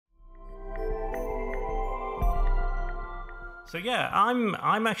So yeah,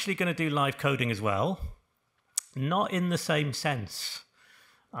 I'm actually going to do live coding as well. Not in the same sense,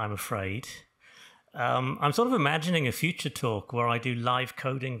 I'm afraid. I'm sort of imagining a future talk where I do live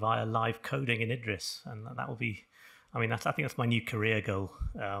coding via live coding in Idris, and that will be, I mean, I think that's my new career goal.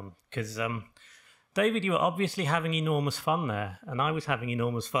 Because David, you were obviously having enormous fun there, and I was having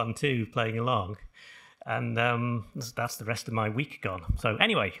enormous fun too, playing along. And that's the rest of my week gone. So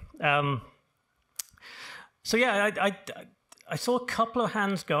anyway, so yeah, I saw a couple of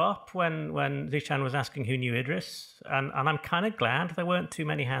hands go up when Zishan was asking who knew Idris, and I'm kind of glad there weren't too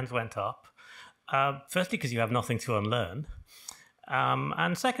many hands went up. Firstly, because you have nothing to unlearn,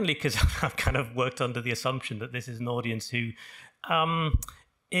 and secondly, because I've kind of worked under the assumption that this is an audience who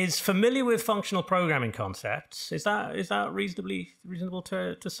is familiar with functional programming concepts. Is that reasonable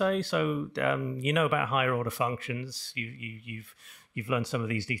to say? So you know about higher order functions. You've learned some of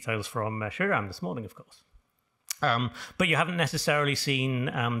these details from Shriram this morning, of course. But you haven't necessarily seen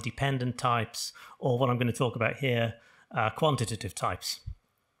dependent types, or what I'm going to talk about here, quantitative types.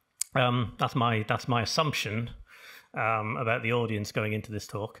 That's my assumption about the audience going into this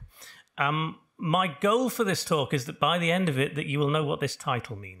talk. My goal for this talk is that by the end of it, that you will know what this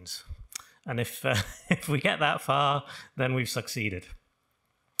title means, and if we get that far, then we've succeeded.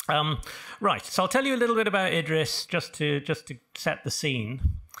 Right. So I'll tell you a little bit about Idris just to set the scene.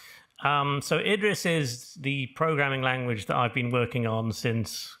 So Idris is the programming language that I've been working on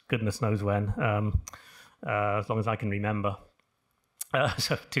since goodness knows when, as long as I can remember.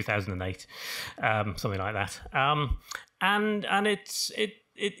 So 2008, something like that. And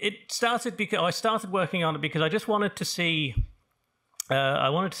it started because I started working on it because I just wanted to see. I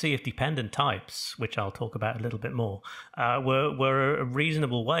wanted to see if dependent types, which I'll talk about a little bit more, were a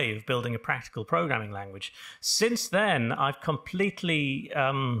reasonable way of building a practical programming language. Since then, I've completely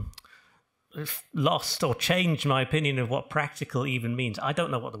lost or changed my opinion of what practical even means. I don't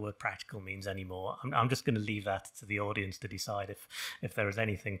know what the word practical means anymore. I'm just going to leave that to the audience to decide if there is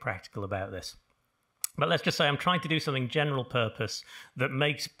anything practical about this. But let's just say I'm trying to do something general purpose that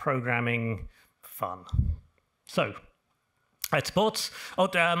makes programming fun. So it supports.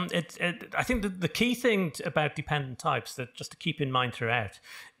 I think the key thing about dependent types, that just to keep in mind throughout,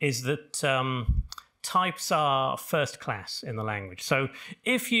 is that types are first class in the language. So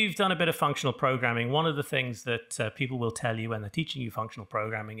if you've done a bit of functional programming, one of the things that people will tell you when they're teaching you functional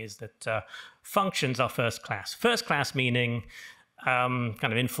programming is that functions are first class. First class meaning, kind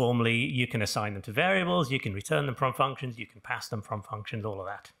of informally, you can assign them to variables, you can return them from functions, you can pass them from functions, all of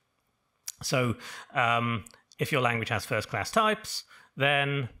that. So if your language has first class types,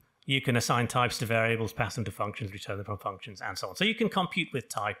 then you can assign types to variables, pass them to functions, return them from functions, and so on. So you can compute with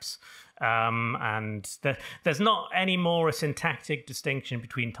types, and there's not any more a syntactic distinction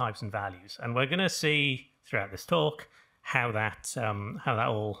between types and values. And we're going to see throughout this talk how that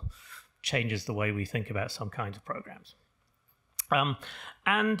all changes the way we think about some kinds of programs.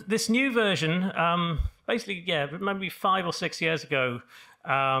 And this new version, basically, yeah, maybe 5 or 6 years ago,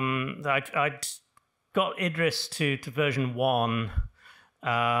 I'd got Idris to version 1.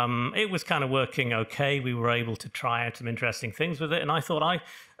 It was kind of working okay. We were able to try out some interesting things with it, and I thought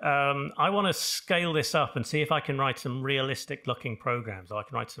I want to scale this up and see if I can write some realistic-looking programs, or I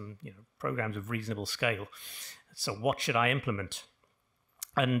can write some programs of reasonable scale. So what should I implement?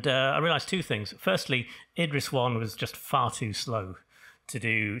 And I realized two things. Firstly, Idris 1 was just far too slow to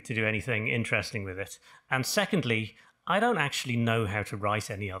do anything interesting with it, and secondly, I don't actually know how to write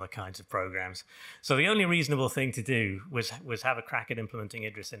any other kinds of programs. So the only reasonable thing to do was have a crack at implementing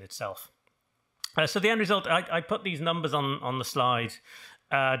Idris in itself. So the end result, I put these numbers on the slide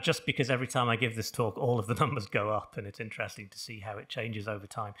just because every time I give this talk, all of the numbers go up, and it's interesting to see how it changes over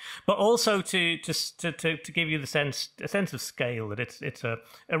time. But also to give you a sense of scale, that it's a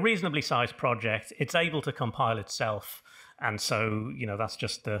reasonably sized project. It's able to compile itself, and so that's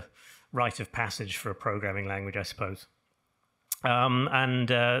just the rite of passage for a programming language, I suppose. And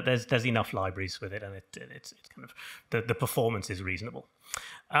there's enough libraries with it, and it's kind of the performance is reasonable.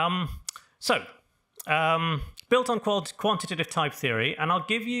 Built on quantitative type theory, and I'll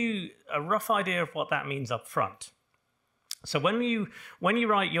give you a rough idea of what that means up front. So when you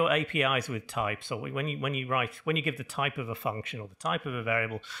write your APIs with types, or when you give the type of a function or the type of a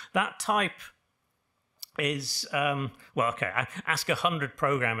variable, that type is, ask 100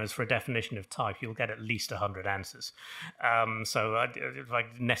 programmers for a definition of type, you'll get at least 100 answers. So I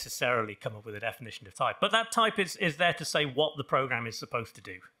necessarily come up with a definition of type. But that type is there to say what the program is supposed to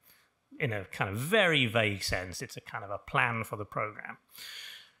do. In a kind of very vague sense, it's a kind of a plan for the program.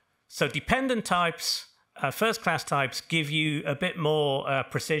 So dependent types first-class types give you a bit more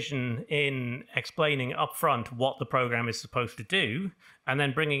precision in explaining upfront what the program is supposed to do, and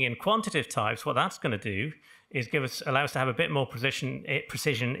then bringing in quantitative types, what that's going to do is allow us to have a bit more precision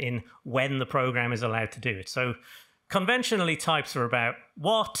in when the program is allowed to do it. So conventionally, types are about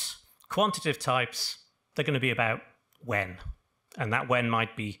what, quantitative types, they're going to be about when. And that when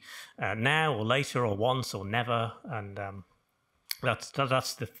might be now or later or once or never, and that's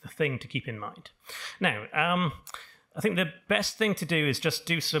the thing to keep in mind. Now, I think the best thing to do is just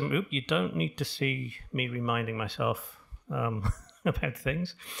do some... you don't need to see me reminding myself about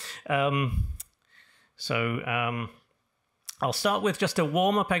things. I'll start with just a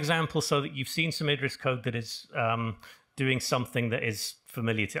warm-up example so that you've seen some Idris code that is doing something that is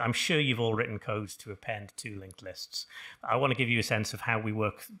familiar to... I'm sure you've all written codes to append to linked lists. I want to give you a sense of how we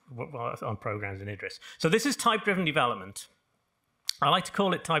work on programs in Idris. So this is type-driven development. I like to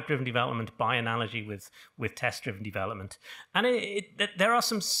call it type-driven development by analogy with test-driven development. And there are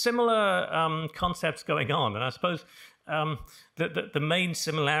some similar concepts going on. And I suppose the main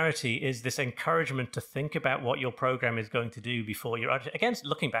similarity is this encouragement to think about what your program is going to do before you're... Again,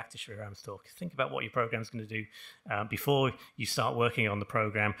 looking back to Sriram's talk, think about what your program is going to do before you start working on the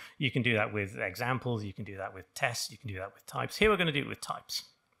program. You can do that with examples. You can do that with tests. You can do that with types. Here we're going to do it with types.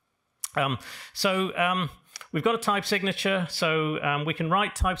 We've got a type signature, so we can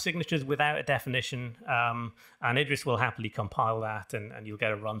write type signatures without a definition, and Idris will happily compile that, and you'll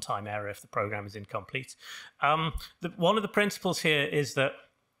get a runtime error if the program is incomplete. One of the principles here is that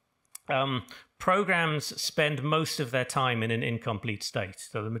programs spend most of their time in an incomplete state.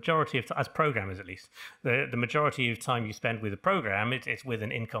 So the majority of, as programmers at least, the majority of time you spend with a program, it's with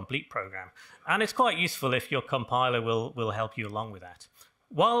an incomplete program. And it's quite useful if your compiler will help you along with that.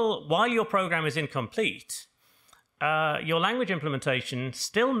 While your program is incomplete, your language implementation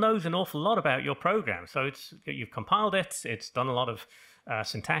still knows an awful lot about your program. So you've compiled it, it's done a lot of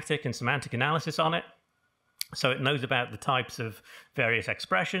syntactic and semantic analysis on it. So it knows about the types of various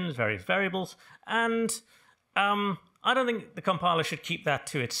expressions, various variables, and I don't think the compiler should keep that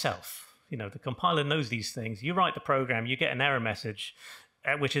to itself. You know, the compiler knows these things. You write the program, you get an error message,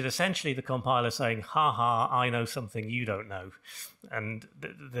 which is essentially the compiler saying, ha ha, I know something you don't know. And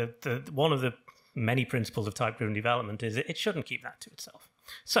one of the many principles of type-driven development is it shouldn't keep that to itself.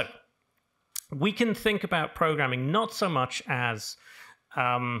 So we can think about programming not so much as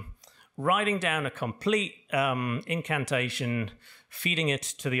writing down a complete incantation, feeding it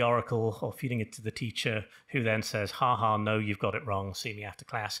to the oracle or feeding it to the teacher, who then says, ha ha, no, you've got it wrong, see me after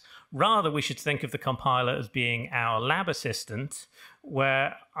class. Rather, we should think of the compiler as being our lab assistant,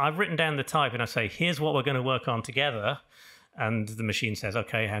 where I've written down the type and I say, here's what we're going to work on together. And the machine says,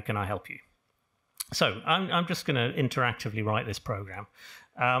 okay, how can I help you? So I'm just going to interactively write this program.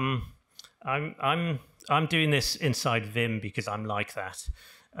 I'm doing this inside Vim because I'm like that.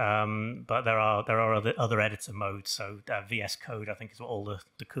 But there are other editor modes. So VS Code, I think, is what all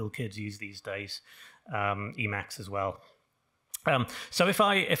the cool kids use these days. Emacs as well. So if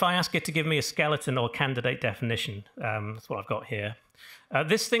I ask it to give me a skeleton or candidate definition, that's what I've got here.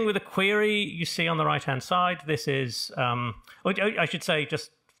 This thing with a query you see on the right-hand side, this is, I should say,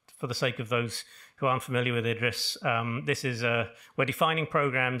 just for the sake of those who aren't familiar with Idris, this is, we're defining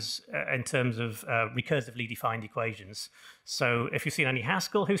programs in terms of recursively defined equations. So if you've seen any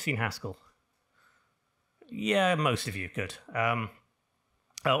Haskell, who's seen Haskell? Yeah, most of you, good.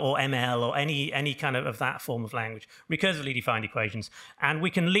 Or ML or any kind of that form of language, recursively defined equations. And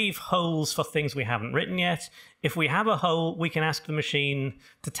we can leave holes for things we haven't written yet. If we have a hole, we can ask the machine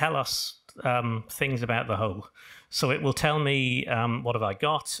to tell us things about the hole. So it will tell me, what have I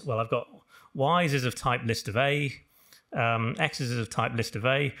got? Well, I've got y's is of type list of A, x's is of type list of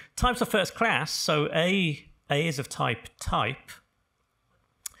A. Types are first class, so A is of type type.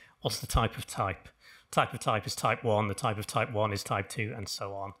 What's the type of type? Type of type is type 1, the type of type 1 is type 2, and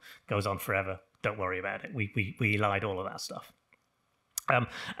so on. Goes on forever. Don't worry about it. We lied all of that stuff.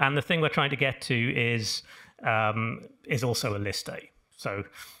 And the thing we're trying to get to is also a list A. So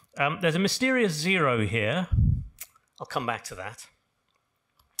there's a mysterious 0 here. I'll come back to that.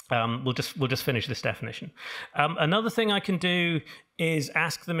 We'll just finish this definition. Another thing I can do is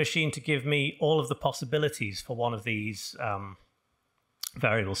ask the machine to give me all of the possibilities for one of these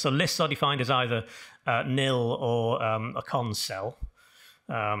variables. So lists are defined as either nil or a cons cell.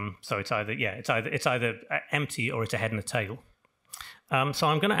 So it's either empty or it's a head and a tail. So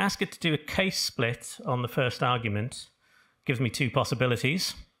I'm going to ask it to do a case split on the first argument. Gives me 2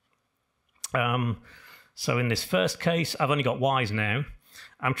 possibilities. So in this first case, I've only got y's now.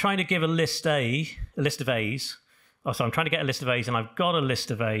 I'm trying to give a list of A's. Oh, so I'm trying to get a list of A's, and I've got a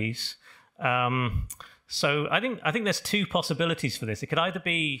list of A's. So I think there's two possibilities for this. It could either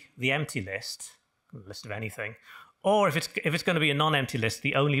be the empty list, a list of anything, or if it's going to be a non-empty list,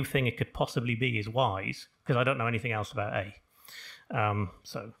 the only thing it could possibly be is Y's, because I don't know anything else about A.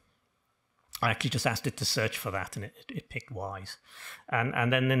 So I actually just asked it to search for that, and it picked Y's.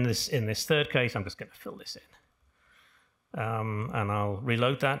 And then in this third case, I'm just going to fill this in. And I'll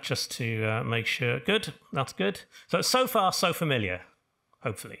reload that just to make sure. Good, that's good. So far, so familiar,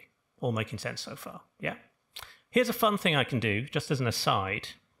 hopefully. All making sense so far, yeah? Here's a fun thing I can do, just as an aside.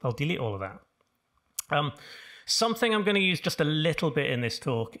 I'll delete all of that. Something I'm going to use just a little bit in this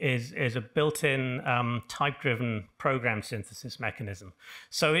talk is a built-in type-driven program synthesis mechanism.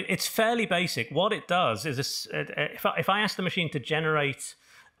 So it's fairly basic. What it does is, if I ask the machine to generate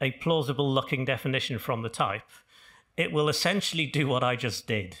a plausible-looking definition from the type, it will essentially do what I just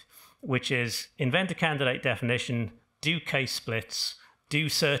did, which is invent a candidate definition, do case splits, do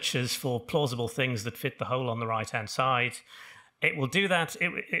searches for plausible things that fit the hole on the right-hand side. It will do that.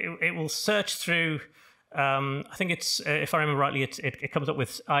 It will search through... I think it's, if I remember rightly, it comes up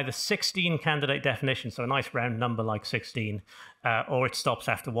with either 16 candidate definitions, so a nice round number like 16, or it stops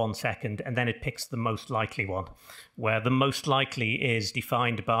after 1 second, and then it picks the most likely one, where the most likely is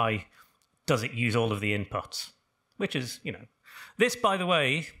defined by, does it use all of the inputs? Which is, this, by the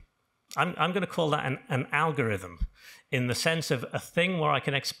way, I'm going to call that an algorithm, in the sense of a thing where I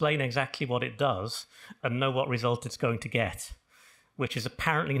can explain exactly what it does and know what result it's going to get, which is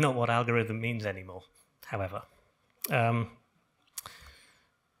apparently not what algorithm means anymore. However, there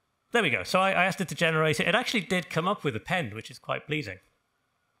we go. So I asked it to generate it. It actually did come up with append, which is quite pleasing.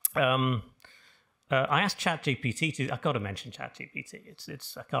 I asked ChatGPT to. I've got to mention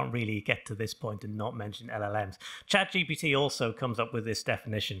ChatGPT. I can't really get to this point and not mention LLMs. ChatGPT also comes up with this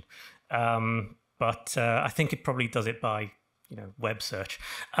definition, but I think it probably does it by web search.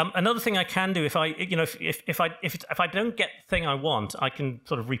 Another thing I can do if I don't get the thing I want, I can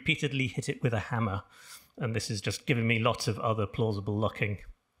sort of repeatedly hit it with a hammer. And this is just giving me lots of other plausible looking.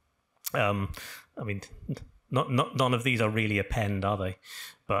 I mean, none of these are really append, are they?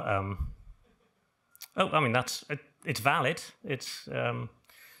 But I mean it's valid. It's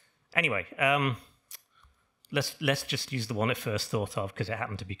anyway. Let's just use the one it first thought of because it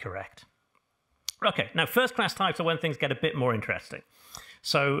happened to be correct. Okay, now first-class types are when things get a bit more interesting.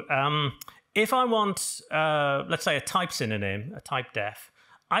 So if I want, let's say, a type synonym, a type def,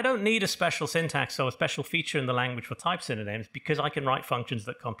 I don't need a special syntax or a special feature in the language for type synonyms because I can write functions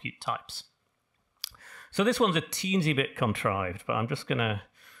that compute types. So this one's a teensy bit contrived, but I'm just going to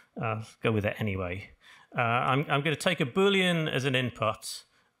go with it anyway. I'm going to take a Boolean as an input,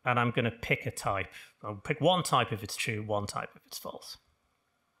 and I'm going to pick a type. I'll pick one type if it's true, one type if it's false.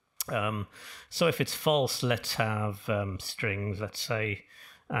 So if it's false, let's have strings, let's say,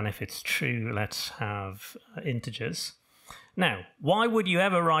 and if it's true, let's have integers. Now, why would you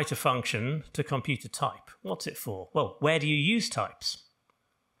ever write a function to compute a type? What's it for? Well, where do you use types?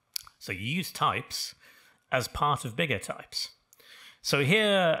 So you use types as part of bigger types. So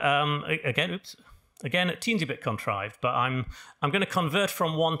here, again, a teensy bit contrived, but I'm going to convert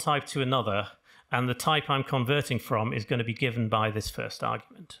from one type to another, and the type I'm converting from is going to be given by this first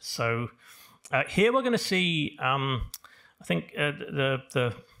argument. So here we're going to see, I think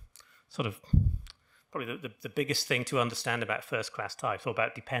the sort of probably the biggest thing to understand about first-class types, or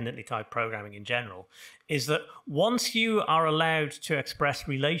about dependently typed programming in general, is that once you are allowed to express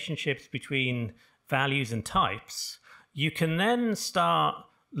relationships between values and types, you can then start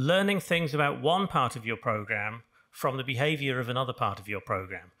learning things about one part of your program from the behavior of another part of your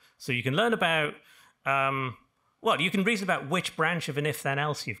program. So you can learn about, well, you can reason about which branch of an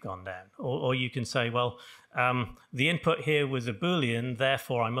if-then-else you've gone down. Or you can say, well, the input here was a Boolean,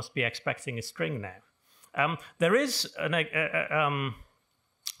 therefore I must be expecting a string now. There is kind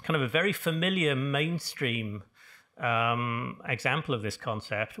of a very familiar mainstream example of this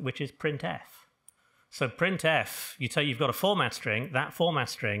concept, which is printf. So printf, you've got a format string. That format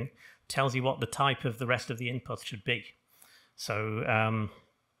string tells you what the type of the rest of the inputs should be. So,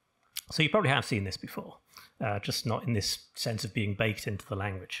 so you probably have seen this before, just not in this sense of being baked into the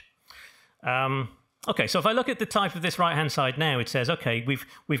language. Okay, so if I look at the type of this right-hand side now, it says, okay,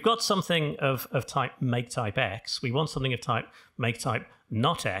 we've got something of type make type X. We want something of type make type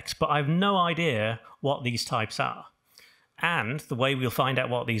not X, but I have no idea what these types are. And the way we'll find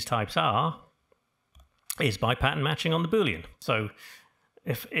out what these types are is by pattern matching on the Boolean. So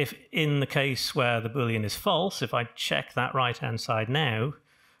if in the case where the Boolean is false, if I check that right-hand side now,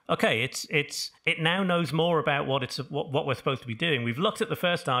 okay, it now knows more about what we're supposed to be doing. We've looked at the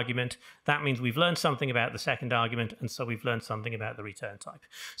first argument. That means we've learned something about the second argument, and so we've learned something about the return type.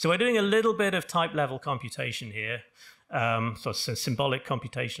 So we're doing a little bit of type level computation here, so it's a symbolic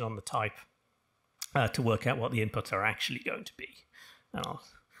computation on the type to work out what the inputs are actually going to be. And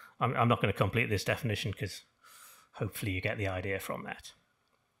I'm not going to complete this definition because hopefully you get the idea from that.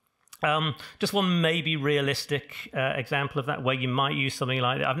 Just one maybe realistic example of that where you might use something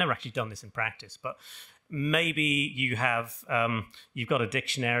like that. I've never actually done this in practice, but maybe you have you've got a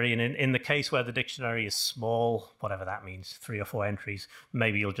dictionary, and in the case where the dictionary is small, whatever that means, 3 or 4 entries,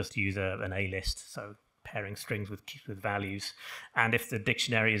 maybe you'll just use an A list, so pairing strings with values. And if the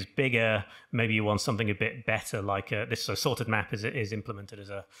dictionary is bigger, maybe you want something a bit better, like this sorted map is implemented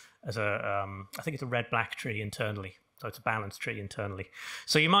as a I think it's a red-black tree internally. So it's a balanced tree internally.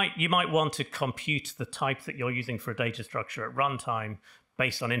 So you might want to compute the type that you're using for a data structure at runtime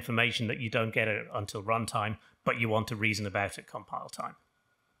based on information that you don't get until runtime, but you want to reason about at compile time.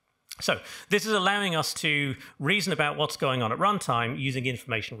 So this is allowing us to reason about what's going on at runtime using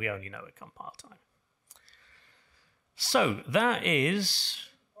information we only know at compile time. So that is...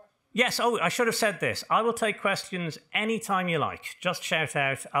 Yes, oh, I should have said this. I will take questions anytime you like. Just shout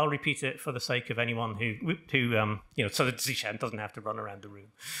out. I'll repeat it for the sake of anyone who you know, so that Zishan doesn't have to run around the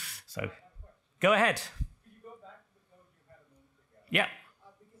room. So, go ahead. Could you go back to the code you had a moment ago? Yeah.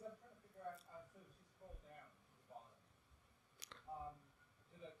 Because I'm trying to figure out, so if you scroll down to the bottom,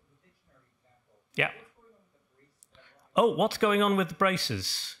 to the dictionary example. Yeah. What's going on with the braces? Oh, what's going on with the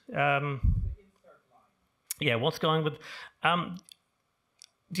braces? The insert line. Yeah, what's going with...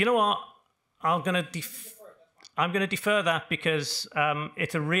 do you know what? I'm going to defer that because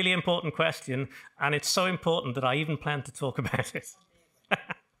it's a really important question, and it's so important that I even plan to talk about it.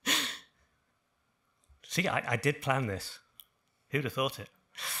 See, I did plan this. Who'd have thought it?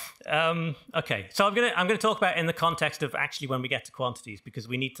 Okay, so I'm going to talk about it in the context of actually when we get to quantities, because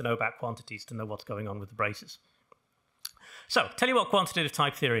we need to know about quantities to know what's going on with the braces. So, tell you what quantitative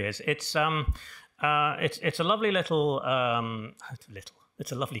type theory is. It's a lovely little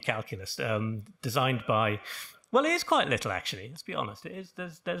It's a lovely calculus designed by, well, it is quite little actually. Let's be honest. It is.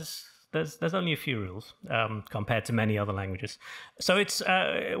 There's only a few rules compared to many other languages. So it's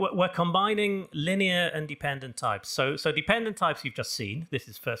we're combining linear and dependent types. So dependent types you've just seen. This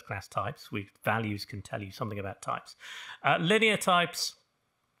is first class types. Values can tell you something about types. Linear types.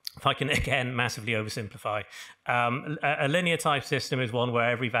 If I can again massively oversimplify, a linear type system is one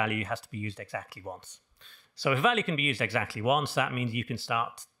where every value has to be used exactly once. So if a value can be used exactly once, that means you can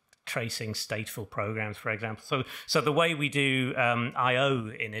start tracing stateful programs, for example. So the way we do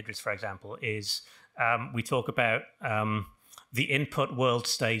I/O in Idris, for example, is we talk about the input world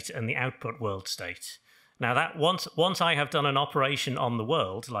state and the output world state. Now that once I have done an operation on the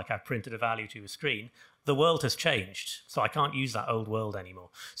world, like I've printed a value to a screen, the world has changed, so I can't use that old world anymore.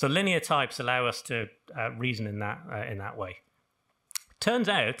 So linear types allow us to reason in that way. Turns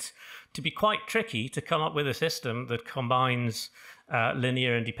out to be quite tricky to come up with a system that combines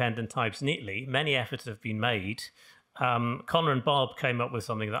linear and dependent types neatly. Many efforts have been made. Connor and Bob came up with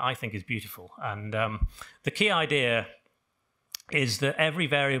something that I think is beautiful. And the key idea is that every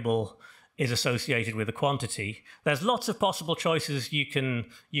variable is associated with a quantity. There's lots of possible choices you can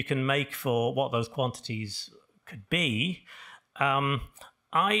make for what those quantities could be.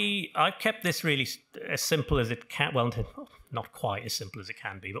 I kept this really as simple as it can. Well, not quite as simple as it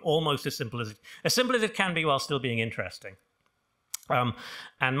can be, but almost as simple as it can be while still being interesting.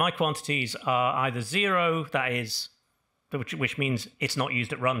 And my quantities are either 0, that is, which means it's not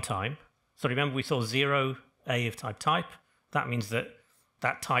used at runtime. So remember we saw 0 A of type. That means that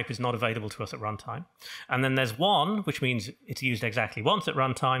type is not available to us at runtime. And then there's 1, which means it's used exactly once at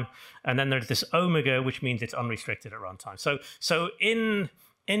runtime. And then there's this omega, which means it's unrestricted at runtime. So in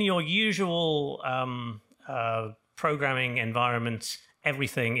your usual programming environment,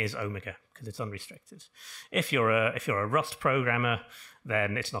 everything is omega because it's unrestricted. If you're a Rust programmer,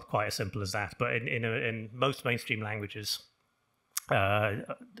 then it's not quite as simple as that. But in most mainstream languages, you're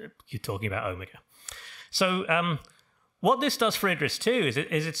talking about omega. So what this does for Idris too is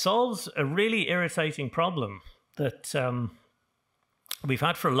it solves a really irritating problem that we've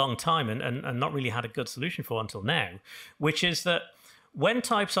had for a long time and not really had a good solution for until now, which is that when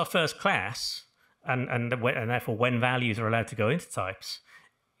types are first class, and therefore when values are allowed to go into types,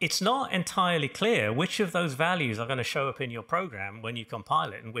 it's not entirely clear which of those values are going to show up in your program when you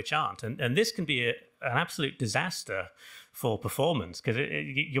compile it and which aren't. And this can be an absolute disaster for performance, because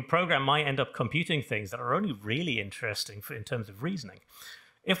your program might end up computing things that are only really interesting in terms of reasoning.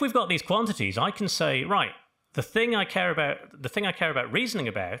 If we've got these quantities, I can say, right, the thing I care about reasoning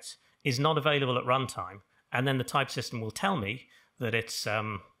about is not available at runtime, and then the type system will tell me that it's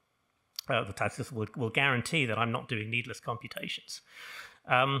the type system will guarantee that I'm not doing needless computations.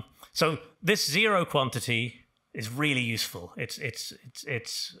 So this zero quantity is really useful. It's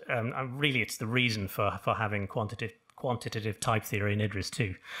the reason for having quantitative type theory in Idris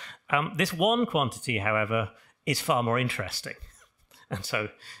too. This one quantity, however, is far more interesting. And so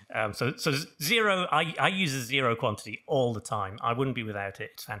zero, I use a zero quantity all the time. I wouldn't be without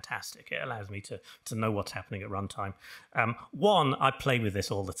it. It's fantastic. It allows me to know what's happening at runtime. One, I play with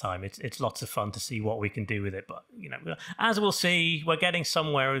this all the time. It's lots of fun to see what we can do with it. But as we'll see, we're getting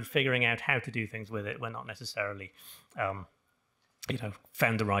somewhere with figuring out how to do things with it. We're not necessarily,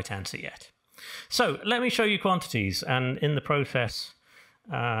 found the right answer yet. So let me show you quantities, and in the process,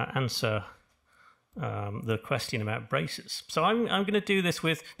 answer the question about braces. So I'm going to do this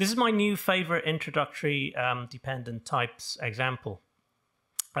with, this is my new favorite introductory dependent types example.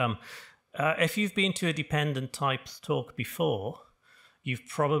 If you've been to a dependent types talk before, you've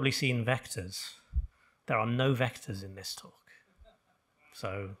probably seen vectors. There are no vectors in this talk.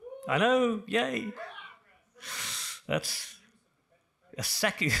 So I know, yay. That's a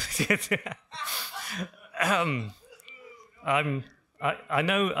second. I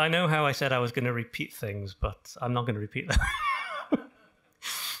know how I said I was going to repeat things, but I'm not going to repeat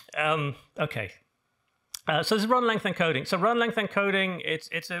them. Okay. So this is run length encoding. So run length encoding,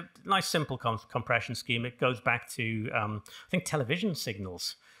 it's a nice simple compression scheme. It goes back to I think television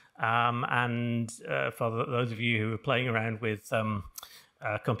signals. And for those of you who are playing around with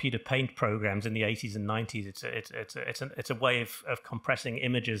computer paint programs in the 80s and 90s, it's a way of compressing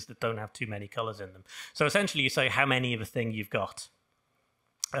images that don't have too many colors in them. So essentially, you say how many of a thing you've got.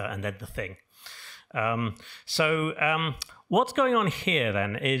 And then the thing. What's going on here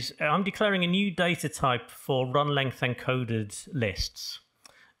then is I'm declaring a new data type for run length encoded lists.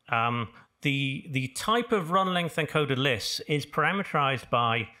 The type of run length encoded lists is parameterized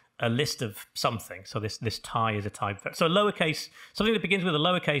by a list of something. So this tie is a type. So lowercase, something that begins with a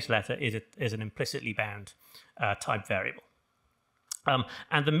lowercase letter is an implicitly bound type variable.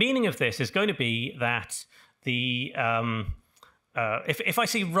 And the meaning of this is going to be that the if I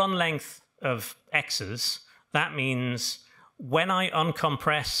see run length of x's, that means when I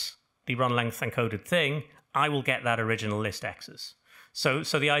uncompress the run length encoded thing, I will get that original list x's. So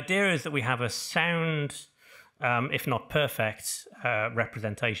the idea is that we have a sound, if not perfect,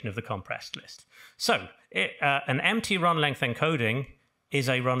 representation of the compressed list. So an empty run length encoding is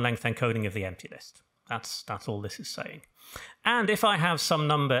a run length encoding of the empty list. That's all this is saying. And if I have some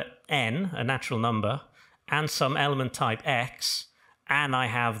number n, a natural number, and some element type x, and I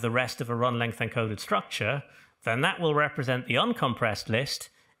have the rest of a run length encoded structure, then that will represent the uncompressed list,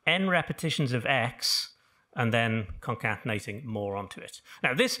 n repetitions of x, and then concatenating more onto it.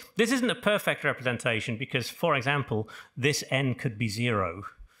 Now, this isn't a perfect representation because, for example, this n could be 0,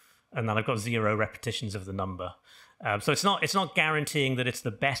 and then I've got 0 repetitions of the number. So it's not guaranteeing that it's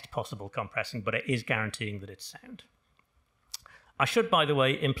the best possible compressing, but it is guaranteeing that it's sound. I should, by the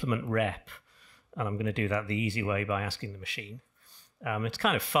way, implement rep. And I'm going to do that the easy way by asking the machine. It's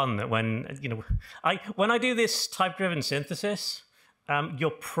kind of fun that when I do this type-driven synthesis,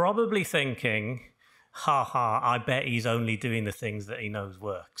 you're probably thinking, ha, I bet he's only doing the things that he knows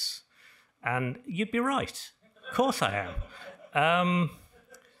works. And you'd be right. Of course I am.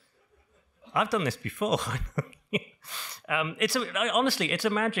 I've done this before. Honestly, it's a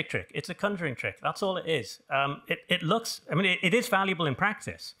magic trick. It's a conjuring trick. That's all it is. It is valuable in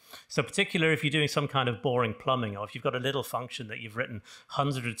practice. So particularly if you're doing some kind of boring plumbing, or if you've got a little function that you've written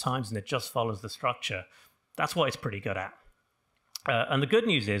hundreds of times and it just follows the structure, that's what it's pretty good at. And the good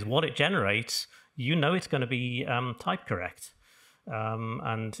news is what it generates, it's going to be type correct.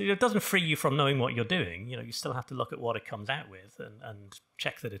 And it doesn't free you from knowing what you're doing. You still have to look at what it comes out with and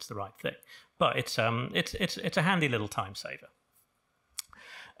check that it's the right thing. But it's a handy little time saver.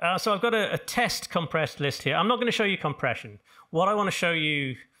 So I've got a test compressed list here. I'm not going to show you compression. What I want to show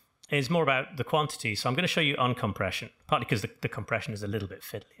you is more about the quantity. So I'm going to show you uncompression, partly because the compression is a little bit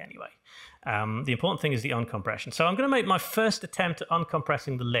fiddly anyway. The important thing is the uncompression. So I'm going to make my first attempt at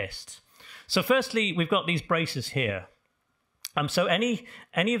uncompressing the list. So firstly, we've got these braces here. So any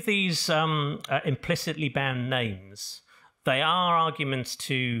of these implicitly bound names, they are arguments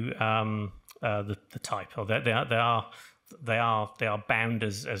to the type, or they are bound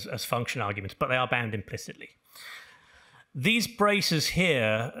as function arguments, but they are bound implicitly. These braces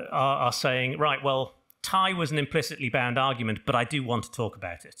here are saying, right, well, tie was an implicitly bound argument, but I do want to talk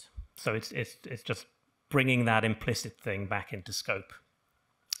about it. So it's just bringing that implicit thing back into scope.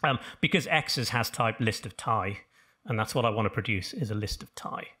 because x's has type list of tie, and that's what I want to produce is a list of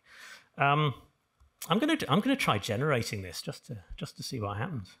tie. I'm gonna try generating this just to see what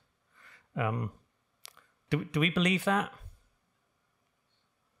happens. Do we believe that?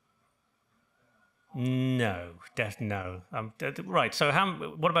 No, no. Right. So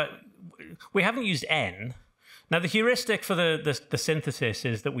what about? We haven't used n. Now the heuristic for the synthesis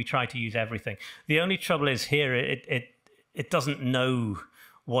is that we try to use everything. The only trouble is here it doesn't know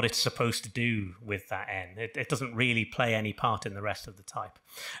what it's supposed to do with that n. It doesn't really play any part in the rest of the type.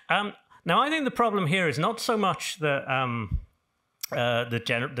 Now I think the problem here is not so much that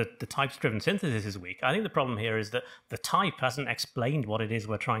the types-driven synthesis is weak. I think the problem here is that the type hasn't explained what it is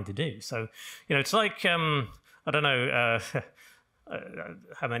we're trying to do. So, it's like, I don't know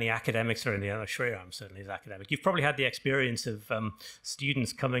how many academics are in the Shriram certainly is academic. You've probably had the experience of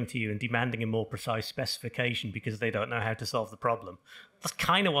students coming to you and demanding a more precise specification because they don't know how to solve the problem. That's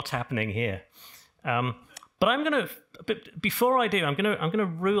kind of what's happening here. But before I do, I'm gonna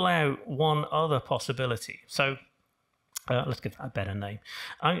rule out one other possibility. So let's give that a better name.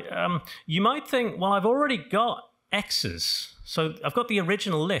 You might think, well, I've already got x's, so I've got the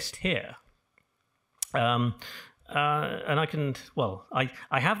original list here, and I can, well,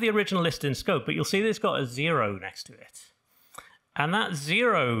 I have the original list in scope, but you'll see that it's got a 0 next to it, and that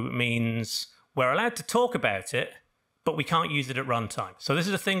 0 means we're allowed to talk about it, but we can't use it at runtime. So this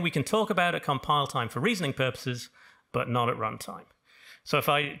is a thing we can talk about at compile time for reasoning purposes, but not at runtime. So if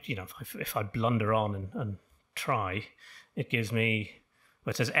I blunder on and try, it gives me,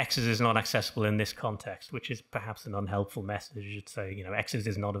 well, it says x's is not accessible in this context, which is perhaps an unhelpful message. It's say, x's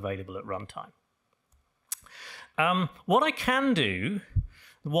is not available at runtime. What I can do,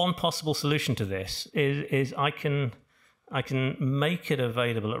 one possible solution to this is I can make it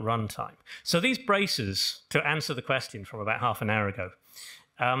available at runtime. So these braces, to answer the question from about half an hour ago,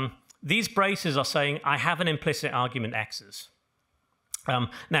 these braces are saying I have an implicit argument x's.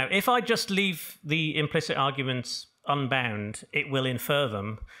 Now, if I just leave the implicit arguments unbound, it will infer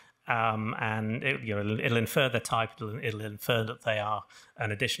them, and it'll infer the type, it'll infer that they are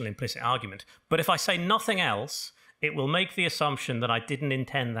an additional implicit argument. But if I say nothing else, it will make the assumption that I didn't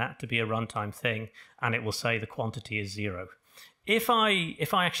intend that to be a runtime thing, and it will say the quantity is 0. If I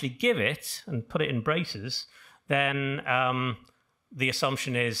actually give it and put it in braces, then the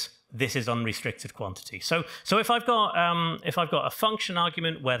assumption is this is unrestricted quantity. So if I've got a function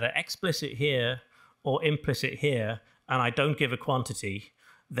argument, whether explicit here or implicit here, and I don't give a quantity,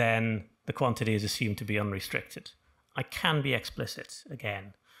 then the quantity is assumed to be unrestricted. I can be explicit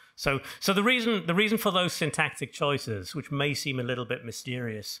again. So the reason for those syntactic choices, which may seem a little bit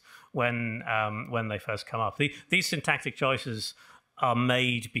mysterious when they first come up, these syntactic choices are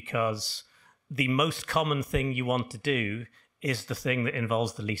made because the most common thing you want to do is the thing that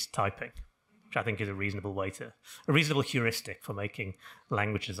involves the least typing, which I think is a reasonable heuristic for making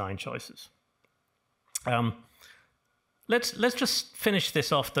language design choices. Let's just finish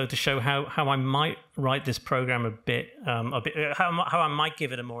this off though to show how I might write this program how I might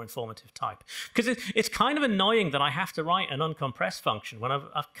give it a more informative type, because it's kind of annoying that I have to write an uncompressed function when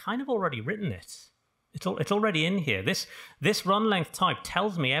I've kind of already written it. It's already in here. This run length type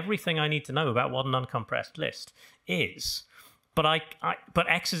tells me everything I need to know about what an uncompressed list is. But but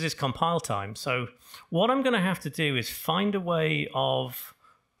x's is compile time. So what I'm going to have to do is find a way of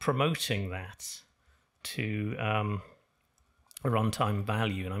promoting that to a runtime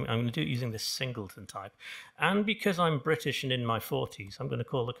value, and I'm going to do it using this singleton type. And because I'm British and in my 40s, I'm going to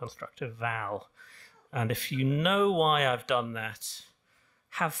call the constructor val. And if you know why I've done that,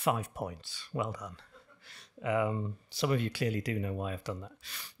 have 5 points. Well done. Some of you clearly do know why I've done that.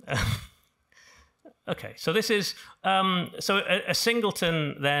 Okay, so this is a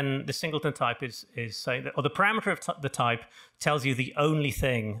singleton. Then the singleton type is saying that, or the parameter of the type tells you the only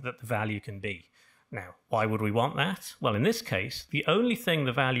thing that the value can be. Now, why would we want that? Well, in this case, the only thing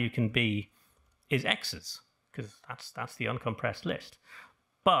the value can be is x's, because that's the uncompressed list.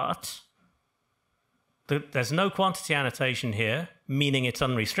 But there's no quantity annotation here, meaning it's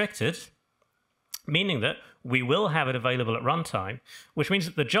unrestricted, meaning that we will have it available at runtime, which means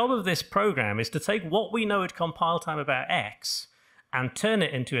that the job of this program is to take what we know at compile time about x and turn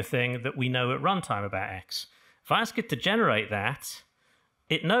it into a thing that we know at runtime about x. If I ask it to generate that,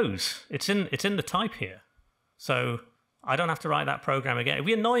 it knows. It's in the type here. So I don't have to write that program again. It'd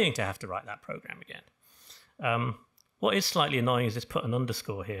be annoying to have to write that program again. What is slightly annoying is it's put an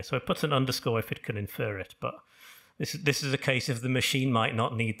underscore here. So it puts an underscore if it can infer it. But this is a case of the machine might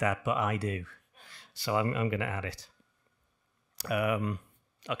not need that, but I do. So I'm going to add it.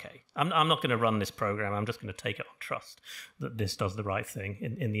 Okay, I'm not going to run this program. I'm just going to take it on trust that this does the right thing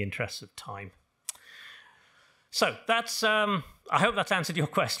in the interests of time. So that's, I hope that's answered your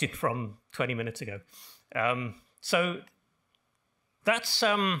question from 20 minutes ago. So that's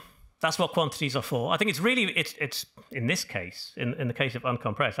what quantities are for. I think it's really, it's in this case, in the case of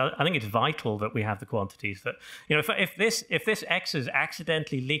uncompressed, I think it's vital that we have the quantities that, you know, if this X's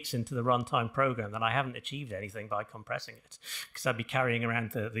accidentally leaks into the runtime program, then I haven't achieved anything by compressing it, because I'd be carrying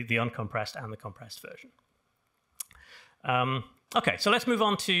around the uncompressed and the compressed version. Okay, so let's move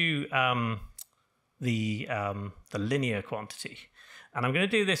on to the linear quantity. And I'm going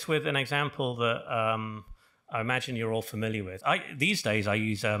to do this with an example that I imagine you're all familiar with. These days I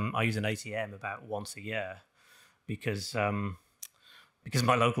use an ATM about once a year because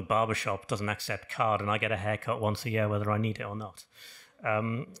my local barbershop doesn't accept card, and I get a haircut once a year whether I need it or not.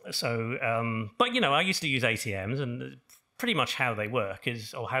 But you know, I used to use ATMs, and pretty much how they work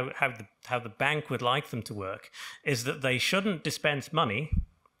is, or how the bank would like them to work, is that they shouldn't dispense money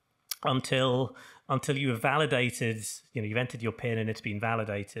until you have validated, you know, you've entered your PIN and it's been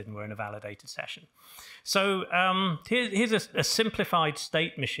validated, and we're in a validated session. So here's a simplified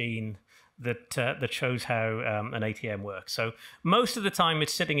state machine that shows how an ATM works. So most of the time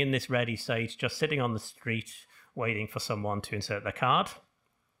it's sitting in this ready state, just sitting on the street waiting for someone to insert their card.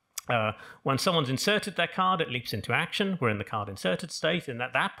 When someone's inserted their card, it leaps into action. We're in the card inserted state, and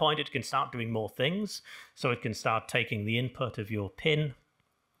at that point it can start doing more things. So it can start taking the input of your PIN.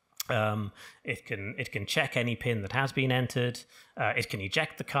 It can check any PIN that has been entered. It can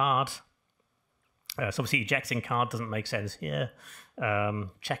eject the card. So obviously ejecting card doesn't make sense here.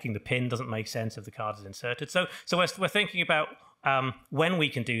 Checking the PIN doesn't make sense if the card is inserted. So we're thinking about when we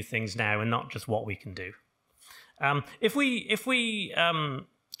can do things now, and not just what we can do. If we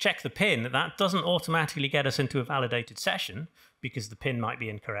check the PIN, that doesn't automatically get us into a validated session because the PIN might be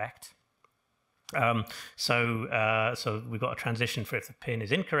incorrect. So we've got a transition for if the PIN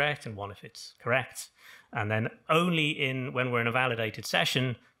is incorrect and one if it's correct, and then only when we're in a validated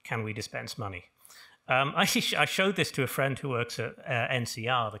session can we dispense money. I showed this to a friend who works at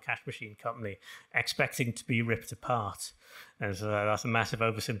NCR, the cash machine company, expecting to be ripped apart. And so that's a massive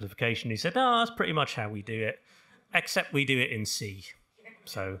oversimplification. He said, "No, that's pretty much how we do it, except we do it in C."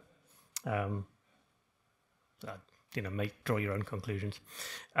 So, you know, draw your own conclusions.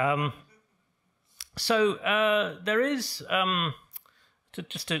 So there is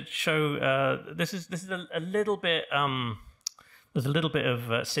just to show this is a little bit there's a little bit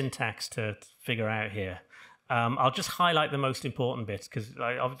of syntax to figure out here. I'll just highlight the most important bits because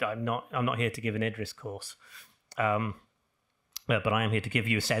I'm not here to give an Idris course, but I am here to give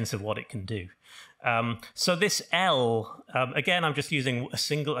you a sense of what it can do. So this L, again, I'm just using a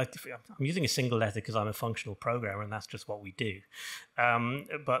single letter because I'm a functional programmer, and that's just what we do.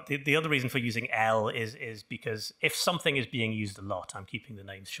 But the other reason for using L is because if something is being used a lot, I'm keeping the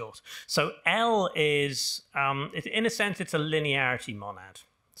names short. So L is, in a sense, it's a linearity monad.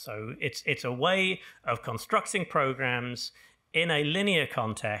 So it's a way of constructing programs in a linear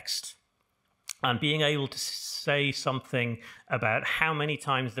context and being able to say something about how many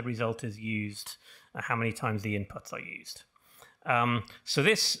times the result is used and how many times the inputs are used. So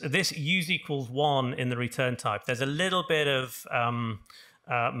this use equals 1 in the return type, there's a little bit of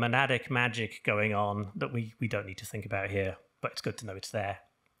monadic magic going on that we don't need to think about here, but it's good to know it's there.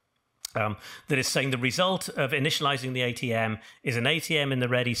 That is saying the result of initializing the ATM is an ATM in the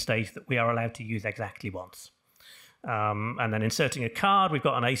ready state that we are allowed to use exactly once. And then inserting a card, we've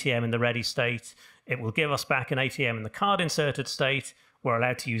got an ATM in the ready state. It will give us back an ATM in the card inserted state. We're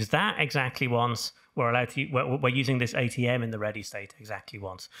allowed to use that exactly once. We're using this ATM in the ready state exactly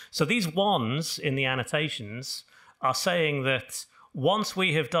once. So these ones in the annotations are saying that once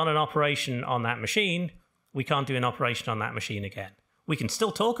we have done an operation on that machine, we can't do an operation on that machine again. We can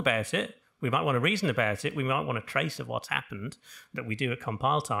still talk about it. We might want to reason about it. We might want a trace of what's happened that we do at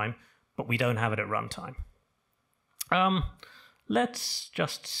compile time, but we don't have it at runtime. Let's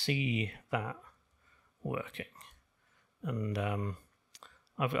just see that working. And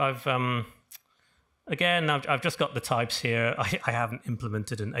I've just got the types here. I haven't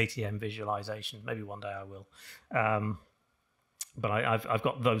implemented an ATM visualization. Maybe one day I will. But I've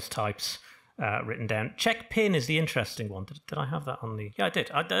got those types written down. Check pin is the interesting one. Did I have that on the? Yeah,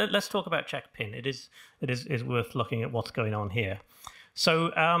 I did. Let's talk about check pin. It is worth looking at what's going on here.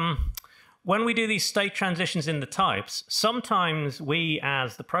 So when we do these state transitions in the types, sometimes we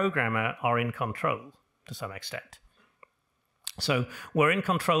as the programmer are in control to some extent. So we're in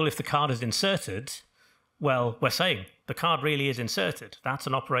control if the card is inserted. Well, we're saying the card really is inserted. That's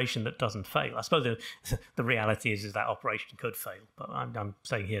an operation that doesn't fail. I suppose the reality is that operation could fail, but I'm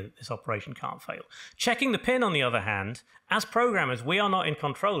saying here that this operation can't fail. Checking the pin, on the other hand, as programmers, we are not in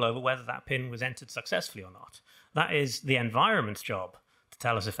control over whether that pin was entered successfully or not. That is the environment's job to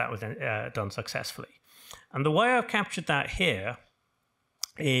tell us if that was done successfully. And the way I've captured that here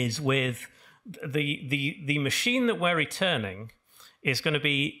is with the machine that we're returning is going to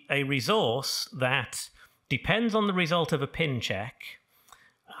be a resource that depends on the result of a pin check.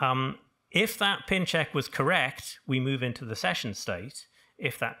 If that pin check was correct, we move into the session state.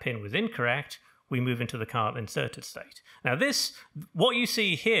 If that pin was incorrect, we move into the card inserted state. Now what you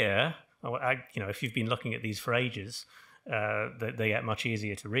see here, if you've been looking at these for ages, they get much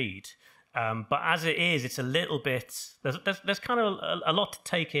easier to read. But as it is, it's a little bit, there's kind of a lot to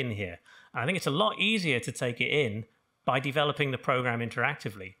take in here. And I think it's a lot easier to take it in by developing the program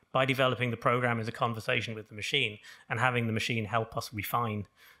interactively, by developing the program as a conversation with the machine and having the machine help us refine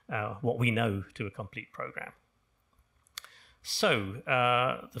what we know to a complete program. So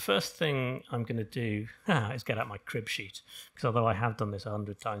the first thing I'm going to do is get out my crib sheet, because although I have done this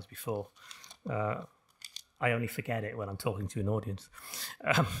 100 times before, I only forget it when I'm talking to an audience.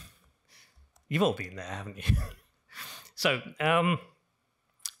 You've all been there, haven't you? So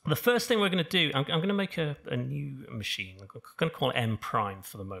the first thing we're going to do, I'm going to make a new machine. I'm going to call it M prime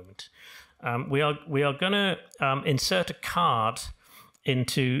for the moment. We are going to insert a card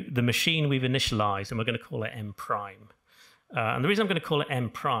into the machine we've initialized, and we're going to call it M prime. And the reason I'm going to call it M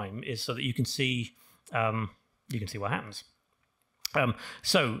prime is so that you can see what happens.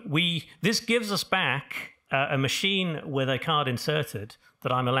 This gives us back a machine with a card inserted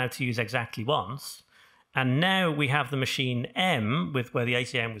that I'm allowed to use exactly once. And now we have the machine M where the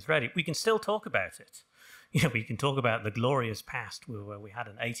ATM was ready. We can still talk about it. We can talk about the glorious past where we had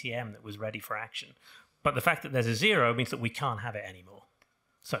an ATM that was ready for action. But the fact that there's a 0 means that we can't have it anymore.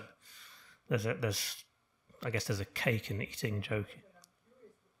 So I guess there's a cake and eating joke.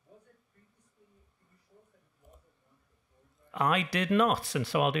 I did not, and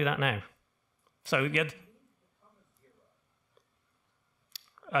so I'll do that now. So yeah.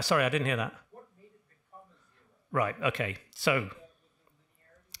 Sorry, I didn't hear that. What made it become a 0? Right. Okay. So.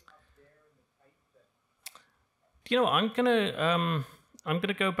 You know what? I'm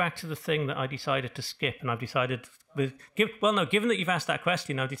gonna go back to the thing that I decided to skip, and I've decided given that you've asked that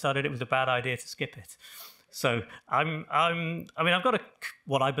question, I've decided it was a bad idea to skip it. So I mean, I've got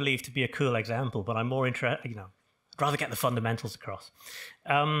what I believe to be a cool example, but I'm more interested. I'd rather get the fundamentals across.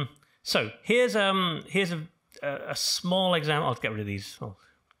 So here's a small example. I'll get rid of these. I'll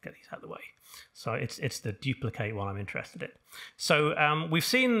get these out of the way. So it's the duplicate one I'm interested in. So we've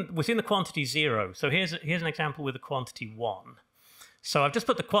seen the quantity 0. So here's an example with the quantity 1. So I've just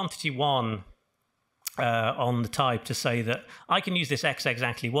put the quantity 1 on the type to say that I can use this x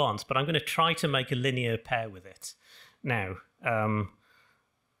exactly once, but I'm going to try to make a linear pair with it. Now,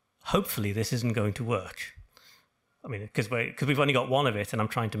 hopefully this isn't going to work. I mean, because we've only got one of it, and I'm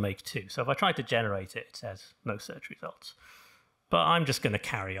trying to make 2. So if I try to generate it, it says no search results. But I'm just going to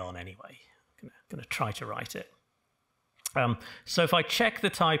carry on anyway. I'm going to try to write it. So if I check the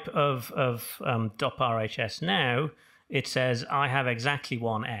type of .RHS now, it says I have exactly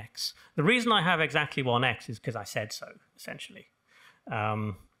 1x. The reason I have exactly 1x is because I said so, essentially.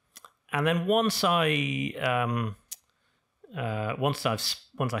 And then once I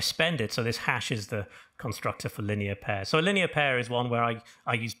spend it, so this hash is the constructor for linear pairs. So a linear pair is one where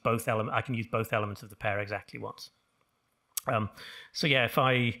I use both elements. I can use both elements of the pair exactly once. So yeah, if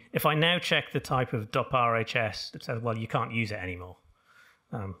I now check the type of .RHS, it says, well, you can't use it anymore.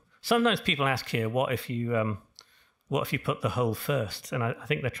 Sometimes people ask here, what if you put the whole first? And I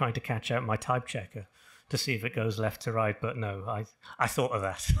think they're trying to catch out my type checker to see if it goes left to right. But no, I thought of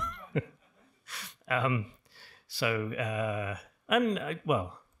that.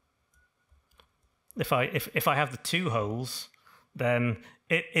 Well, if I have the 2 holes, then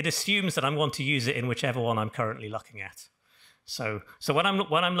it assumes that I want to use it in whichever one I'm currently looking at. So when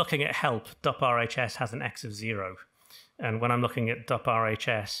I'm looking at help, .RHS has an x of 0, and when I'm looking at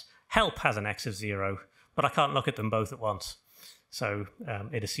 .RHS, help has an x of 0, but I can't look at them both at once. So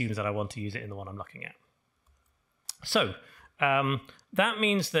it assumes that I want to use it in the one I'm looking at. So that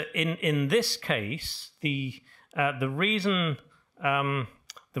means that in this case, the reason that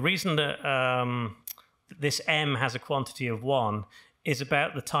this M has a quantity of 1 is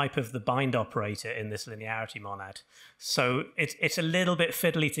about the type of the bind operator in this linearity monad. So it's a little bit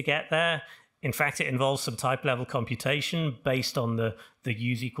fiddly to get there. In fact, it involves some type level computation based on the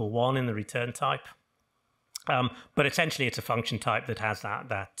use equal 1 in the return type. But essentially, it's a function type that has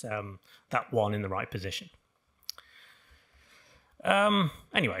that 1 in the right position.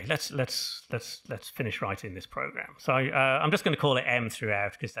 Anyway, let's finish writing this program. So I'm just going to call it M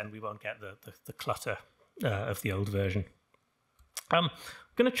throughout, because then we won't get the clutter of the old version. I'm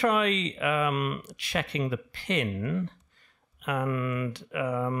going to try checking the pin, and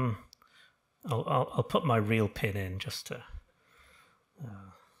I'll put my real pin in just to.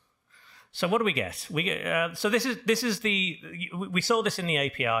 So what do we get? We get so this is we saw this in the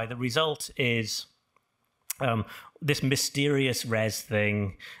API. The result is this mysterious res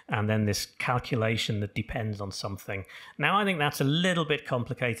thing, and then this calculation that depends on something. Now, I think that's a little bit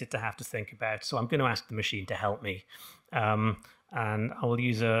complicated to have to think about, so I'm going to ask the machine to help me. And I will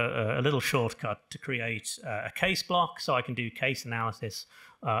use a little shortcut to create a case block, so I can do case analysis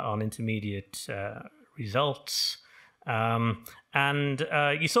on intermediate results.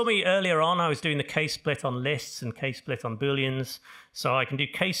 You saw me earlier on, I was doing the case split on lists and case split on booleans. So I can do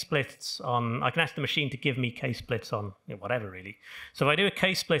case splits on, I can ask the machine to give me case splits on whatever really. So if I do a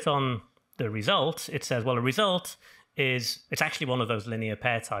case split on the result, it says, well, a result is, it's actually one of those linear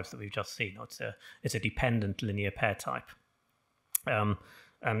pair types that we've just seen. It's a dependent linear pair type. And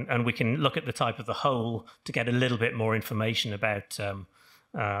we can look at the type of the whole to get a little bit more information about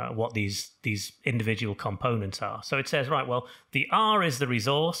what these individual components are. So it says, right, well, the R is the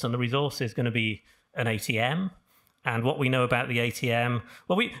resource, and the resource is going to be an ATM. And what we know about the ATM,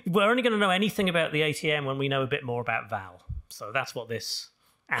 well, we're only going to know anything about the ATM when we know a bit more about val. So that's what this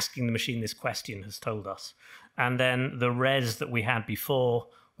asking the machine this question has told us. And then the res that we had before,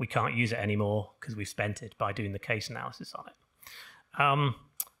 we can't use it anymore because we've spent it by doing the case analysis on it.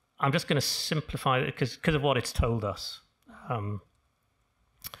 I'm just going to simplify it because of what it's told us.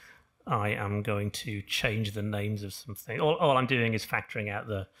 I am going to change the names of something. All I'm doing is factoring out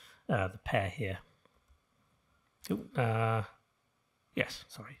the pair here. Ooh, yes,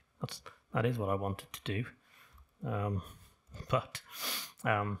 sorry, that is what I wanted to do. Yeah,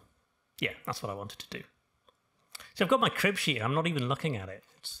 that's what I wanted to do. So I've got my crib sheet. I'm not even looking at it.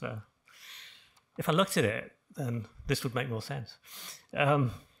 It's if I looked at it, then this would make more sense.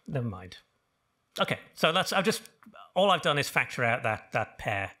 Never mind. Okay, so all I've done is factor out that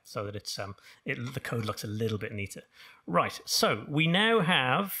pair so that it's the code looks a little bit neater. Right. So we now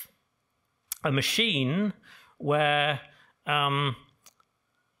have a machine where the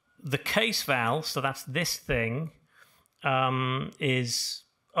case val, so that's this thing, is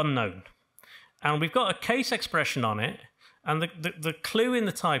unknown, and we've got a case expression on it. And the clue in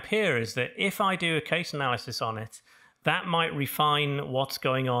the type here is that if I do a case analysis on it, that might refine what's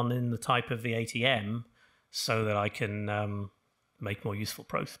going on in the type of the ATM so that I can make more useful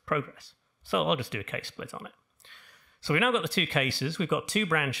progress. So I'll just do a case split on it. So we've now got the two cases. We've got two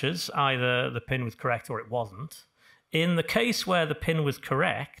branches, either the pin was correct or it wasn't. In the case where the pin was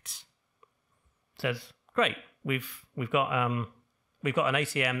correct, it says, great, we've got an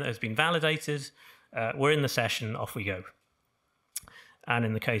ATM that has been validated. We're in the session, off we go. And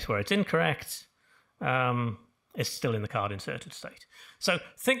in the case where it's incorrect, it's still in the card inserted state. So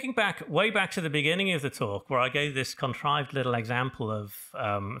thinking back, way back to the beginning of the talk, where I gave this contrived little example of,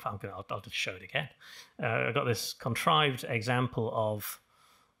 I'll just show it again. I got this contrived example of,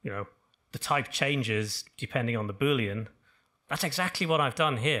 the type changes depending on the Boolean. That's exactly what I've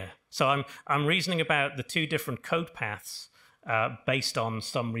done here. So I'm reasoning about the two different code paths based on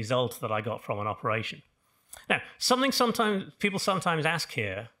some result that I got from an operation. Now, people sometimes ask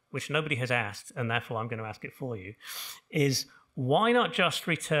here, which nobody has asked, and therefore I'm going to ask it for you, is why not just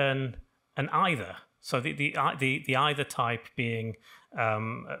return an either? So the either type being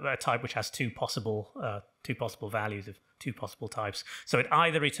a type which has two possible values of two possible types. So it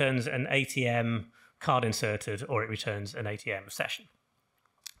either returns an ATM card inserted or it returns an ATM session.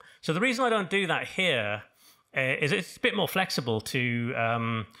 So the reason I don't do that here is it's a bit more flexible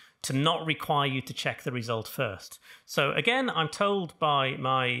to not require you to check the result first. So again, I'm told by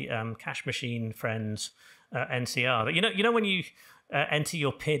my cache machine friends, NCR, that you know when you enter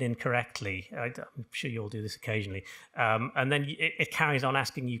your PIN incorrectly, I'm sure you all do this occasionally, and then it carries on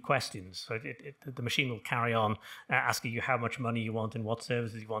asking you questions. So the machine will carry on asking you how much money you want and what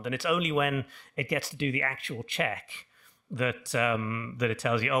services you want, and it's only when it gets to do the actual check that that it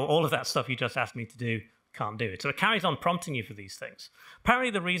tells you, oh, all of that stuff you just asked me to do, can't do it. So it carries on prompting you for these things.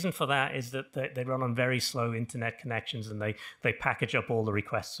 Apparently the reason for that is that they run on very slow internet connections and they package up all the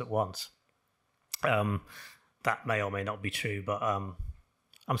requests at once. That may or may not be true, but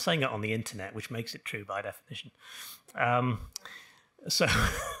I'm saying it on the internet, which makes it true by definition. So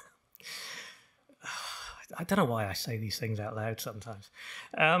I don't know why I say these things out loud sometimes.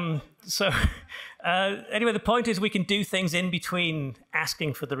 Anyway, the point is we can do things in between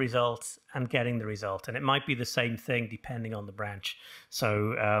asking for the result and getting the result. And it might be the same thing depending on the branch.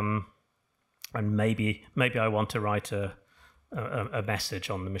 So, and maybe I want to write a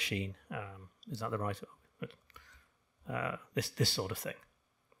message on the machine. Is that the right? This sort of thing.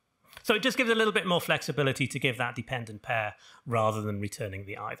 So it just gives a little bit more flexibility to give that dependent pair rather than returning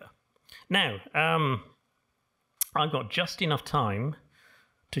the either. Now, I've got just enough time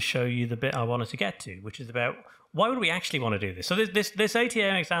to show you the bit I wanted to get to, which is about why would we actually want to do this? So this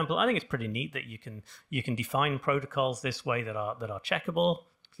ATM example, I think it's pretty neat that you can define protocols this way that are checkable.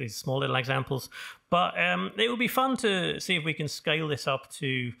 These small little examples, but it would be fun to see if we can scale this up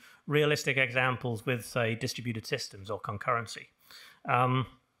to realistic examples with, say, distributed systems or concurrency.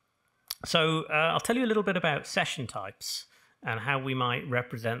 So I'll tell you a little bit about session types and how we might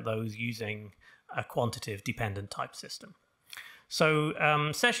represent those using a quantitative dependent type system. So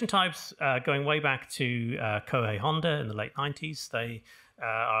session types, going way back to Kohei Honda in the late 90s,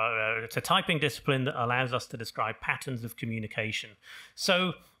 it's a typing discipline that allows us to describe patterns of communication.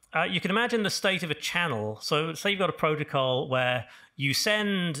 So you can imagine the state of a channel. So say you've got a protocol where you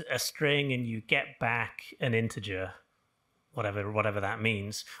send a string and you get back an integer, whatever that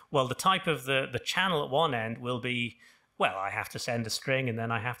means. Well, the type of the channel at one end will be, well, I have to send a string and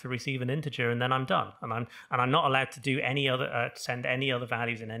then I have to receive an integer and then I'm done. And I'm not allowed to do any other send any other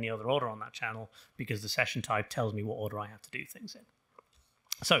values in any other order on that channel because the session type tells me what order I have to do things in.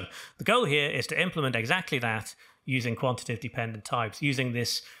 So the goal here is to implement exactly that using quantitative dependent types, using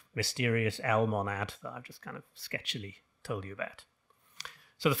this mysterious L monad that I've just kind of sketchily told you about.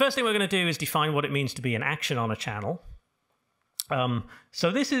 So the first thing we're going to do is define what it means to be an action on a channel. So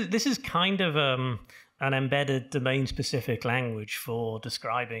this is kind of an embedded domain-specific language for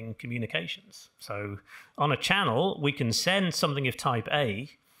describing communications. So on a channel, we can send something of type A,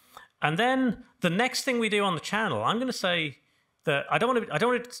 and then the next thing we do on the channel, I'm going to say that I don't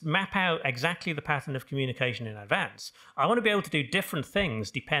want to map out exactly the pattern of communication in advance. I want to be able to do different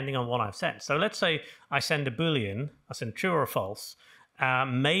things depending on what I've sent. So let's say I send a Boolean, I send true or false.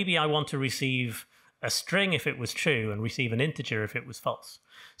 Maybe I want to receive a string if it was true and receive an integer if it was false.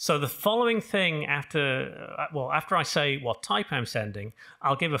 So the following thing after I say what type I'm sending,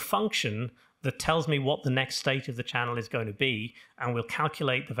 I'll give a function that tells me what the next state of the channel is going to be, and we'll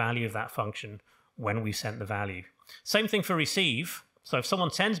calculate the value of that function when we've sent the value. Same thing for receive. So if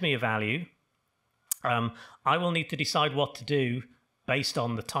someone sends me a value, I will need to decide what to do based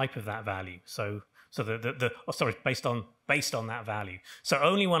on the type of that value. Based on that value. So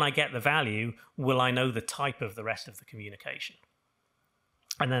only when I get the value will I know the type of the rest of the communication.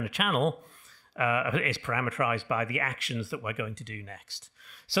 And then a channel is parameterized by the actions that we're going to do next.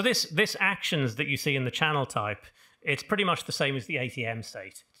 So this actions that you see in the channel type, it's pretty much the same as the ATM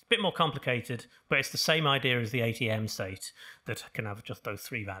state. It's a bit more complicated, but it's the same idea as the ATM state that can have just those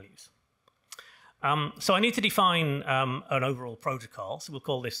three values. So I need to define an overall protocol. So we'll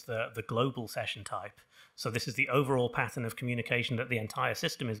call this the global session type. So this is the overall pattern of communication that the entire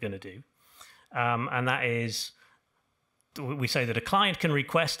system is going to do. And that is, we say that a client can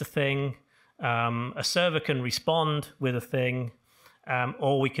request a thing, a server can respond with a thing,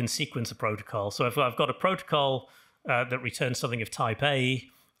 or we can sequence a protocol. So if I've got a protocol that returns something of type A,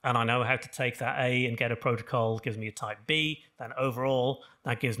 and I know how to take that A and get a protocol, gives me a type B, then overall,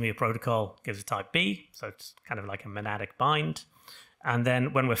 that gives me a protocol, gives a type B. So it's kind of like a monadic bind. And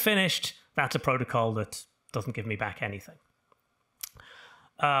then when we're finished, that's a protocol that doesn't give me back anything.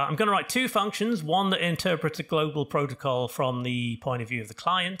 I'm going to write two functions, one that interprets a global protocol from the point of view of the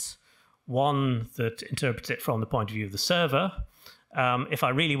client, one that interprets it from the point of view of the server. If I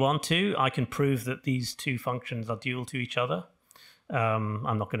really want to, I can prove that these two functions are dual to each other.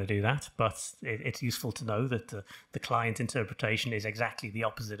 I'm not going to do that, but it's useful to know that the client interpretation is exactly the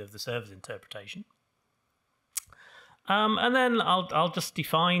opposite of the server's interpretation. And then I'll just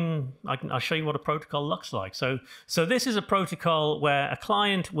define, I'll show you what a protocol looks like. So this is a protocol where a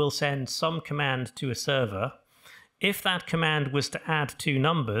client will send some command to a server. If that command was to add two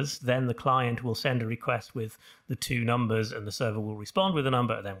numbers, then the client will send a request with the two numbers and the server will respond with a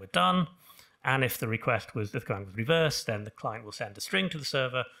number, and then we're done. And if the command was reversed, then the client will send a string to the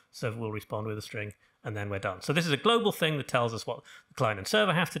server will respond with a string, and then we're done. So this is a global thing that tells us what the client and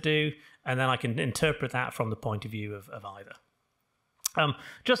server have to do, and then I can interpret that from the point of view of either.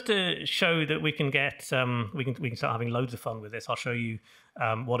 Just to show that we can get we can start having loads of fun with this, I'll show you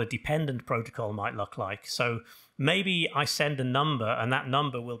what a dependent protocol might look like. So maybe I send a number, and that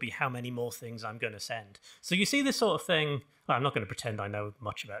number will be how many more things I'm going to send. So you see this sort of thing. Well, I'm not going to pretend I know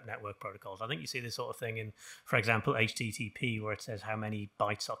much about network protocols. I think you see this sort of thing in, for example, HTTP, where it says how many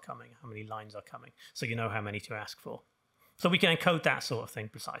bytes are coming, how many lines are coming, so you know how many to ask for. So we can encode that sort of thing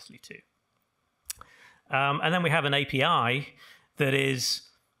precisely too. And then we have an API that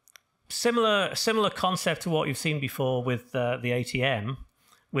is similar concept to what you've seen before with the ATM,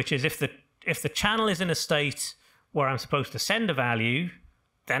 which is if the channel is in a state where I'm supposed to send a value,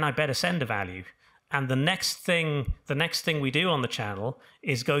 then I better send a value. And the next thing we do on the channel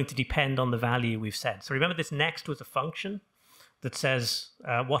is going to depend on the value we've sent. So remember, this next was a function that says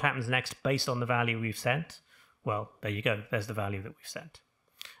what happens next based on the value we've sent. Well, there you go. There's the value that we've sent.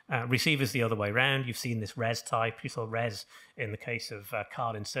 Receive is the other way around. You've seen this res type. You saw res in the case of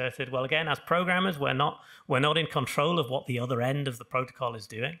card inserted. Well, again, as programmers, we're not in control of what the other end of the protocol is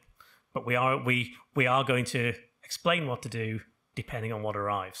doing, but we are going to explain what to do depending on what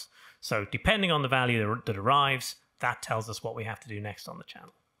arrives. So depending on the value that arrives, that tells us what we have to do next on the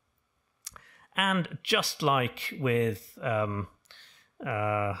channel. And just like with the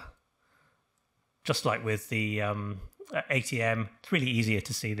ATM, it's really easier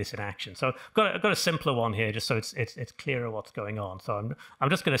to see this in action. So I've got a simpler one here, just so it's clearer what's going on. So I'm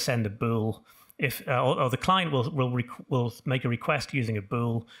just going to send a bool. If or the client will make a request using a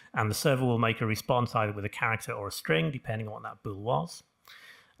bool, and the server will make a response either with a character or a string, depending on what that bool was.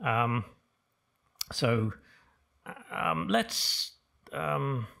 Let's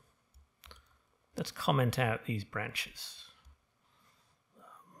comment out these branches.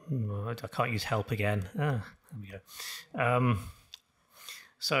 I can't use help again. There we go.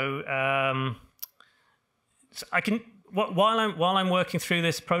 So I can, while I'm working through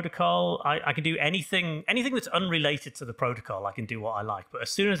this protocol, I can do anything that's unrelated to the protocol. I can do what I like. But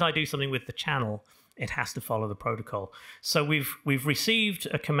as soon as I do something with the channel, it has to follow the protocol. So we've received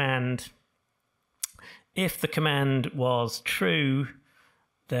a command. If the command was true,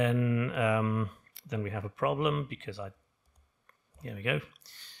 then we have a problem because here we go.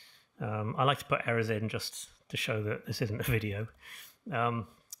 I like to put errors in just to show that this isn't a video. Yeah,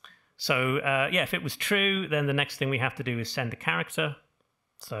 if it was true, then the next thing we have to do is send a character.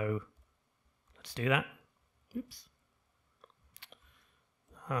 So let's do that. Oops.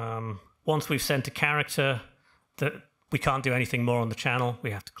 Once we've sent a character, we can't do anything more on the channel. We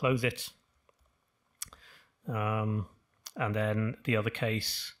have to close it. And then the other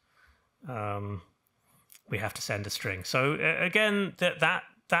case, we have to send a string. So again, that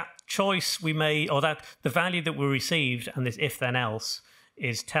choice we made, or that the value that we received, and this if then else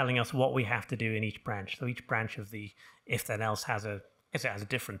is telling us what we have to do in each branch. So each branch of the if then else has a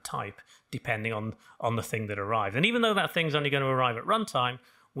different type depending on the thing that arrives. And even though that thing's only going to arrive at runtime,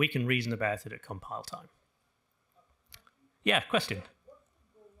 we can reason about it at compile time. Yeah, question.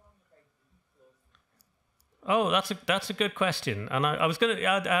 Oh, that's a good question, and I was going to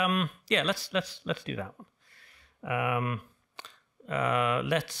add. Yeah, let's do that one.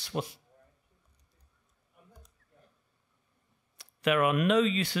 There are no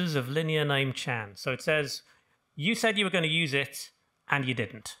uses of linear name chan. So it says you said you were going to use it and you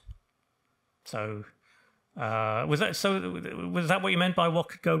didn't. So was that what you meant by what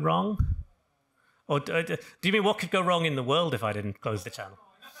could go wrong? Or do you mean what could go wrong in the world if I didn't close the channel?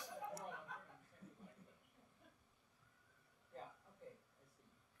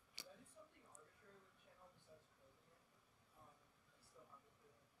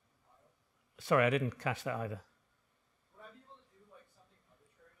 Sorry, I didn't catch that either. Would I be able to do like something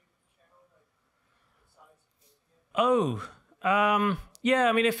arbitrary with the channel, like besides closing it? Oh, yeah.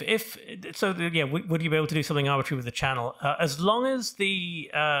 I mean, would you be able to do something arbitrary with the channel? As long as the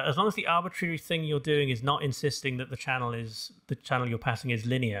arbitrary thing you're doing is not insisting that the channel you're passing is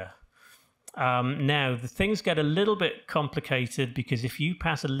linear. Now the things get a little bit complicated because if you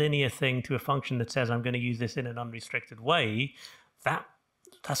pass a linear thing to a function that says I'm going to use this in an unrestricted way,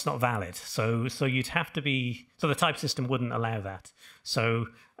 that's not valid. So you'd have to be, so the type system wouldn't allow that. So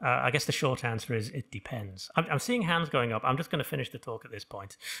I guess the short answer is it depends. I'm seeing hands going up. I'm just going to finish the talk at this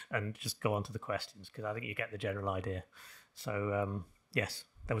point and just go on to the questions because I think you get the general idea. So yes,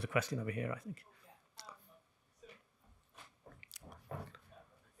 there was a question over here, I think.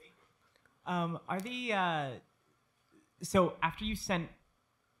 So after you sent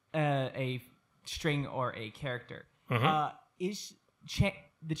a string or a character, is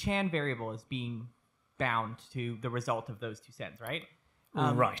the chan variable is being bound to the result of those two sends, right?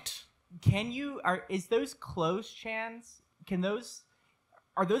 Right. Is those closed chans? Can those,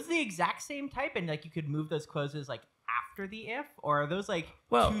 are those the exact same type, and like you could move those closes like after the if, or are those like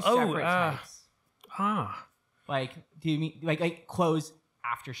two separate types? Like, do you mean like close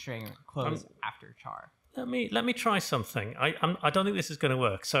after string or close after char? Let me try something. I don't think this is going to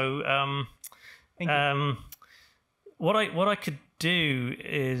work. So what I could do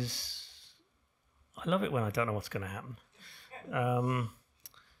is, I love it when I don't know what's going to happen.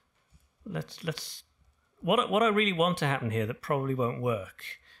 Let's what I really want to happen here that probably won't work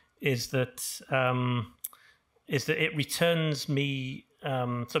is that it returns me.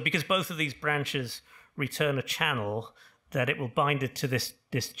 So because both of these branches return a channel, that it will bind it to this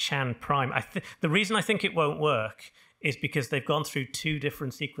Chan prime. The reason I think it won't work is because they've gone through two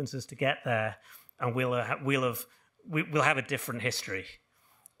different sequences to get there, and we'll have a different history.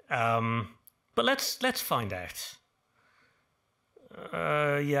 But let's find out.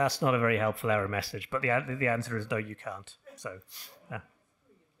 Yeah, it's not a very helpful error message, but the answer is no, you can't. So,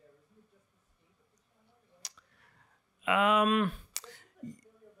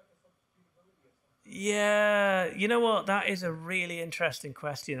 yeah, you know what? That is a really interesting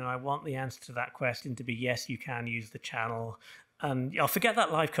question, and I want the answer to that question to be yes, you can use the channel. And I'll forget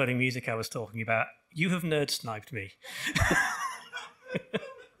that live coding music I was talking about. You have nerd sniped me.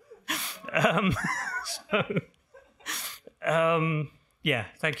 Yeah,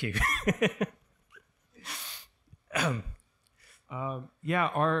 thank you. Yeah,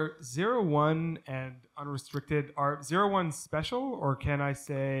 are 0, 1 and unrestricted, are 0, 1 special, or can I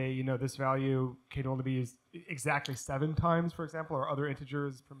say, this value can only be used exactly 7 times, for example, or other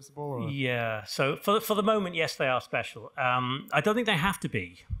integers permissible? Or? Yeah, so for the moment, yes, they are special. I don't think they have to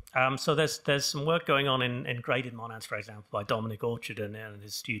be. So there's some work going on in graded monads, for example, by Dominic Orchard and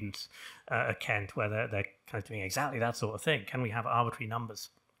his students at Kent, where they're kind of doing exactly that sort of thing. Can we have arbitrary numbers?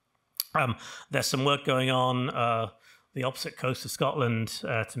 There's some work going on the opposite coast of Scotland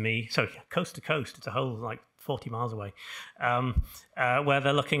to me. So coast to coast, it's a whole like 40 miles away, where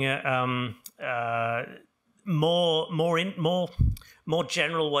they're looking at more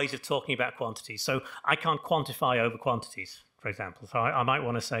general ways of talking about quantities. So I can't quantify over quantities, for example. So I might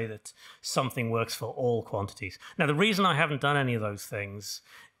want to say that something works for all quantities. Now, the reason I haven't done any of those things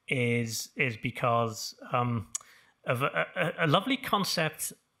is because of a lovely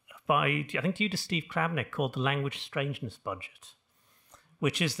concept by, I think, due to Steve Krabnick, called the language strangeness budget,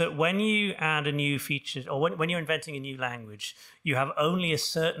 which is that when you add a new feature, or when you're inventing a new language, you have only a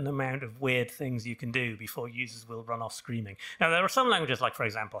certain amount of weird things you can do before users will run off screaming. Now, there are some languages, like, for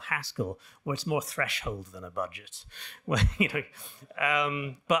example, Haskell, where it's more threshold than a budget. Where,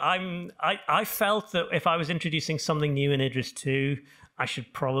 but I felt that if I was introducing something new in Idris 2, I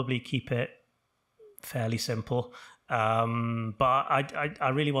should probably keep it fairly simple. But I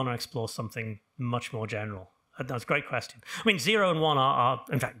really want to explore something much more general. That's a great question. I mean, 0 and 1 are,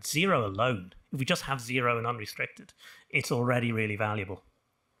 in fact, 0 alone. If we just have 0 and unrestricted, it's already really valuable.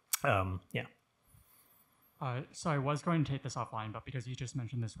 Yeah. So I was going to take this offline, but because you just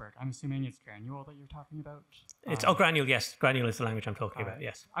mentioned this work, I'm assuming it's Granule that you're talking about. It's Granule, yes. Granule is the language I'm talking about,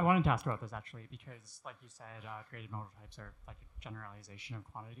 yes. I wanted to ask about this, actually, because, like you said, graded modal types are like a generalization of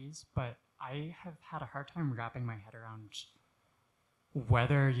quantities, but I have had a hard time wrapping my head around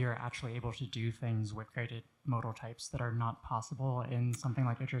whether you're actually able to do things with graded modal types that are not possible in something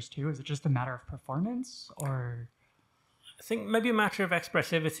like Idris 2. Is it just a matter of performance, or? I think maybe a matter of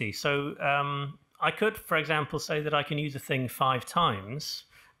expressivity. So I could, for example, say that I can use a thing 5 times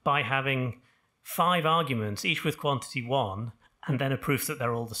by having 5 arguments, each with quantity 1, and then a proof that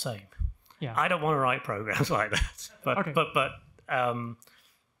they're all the same. Yeah. I don't want to write programs like that, but Okay. but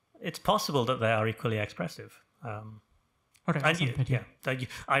it's possible that they are equally expressive. Okay, And awesome. Thank you. yeah,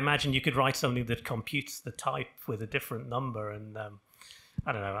 I imagine you could write something that computes the type with a different number, and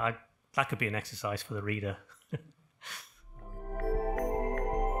I don't know. That could be an exercise for the reader.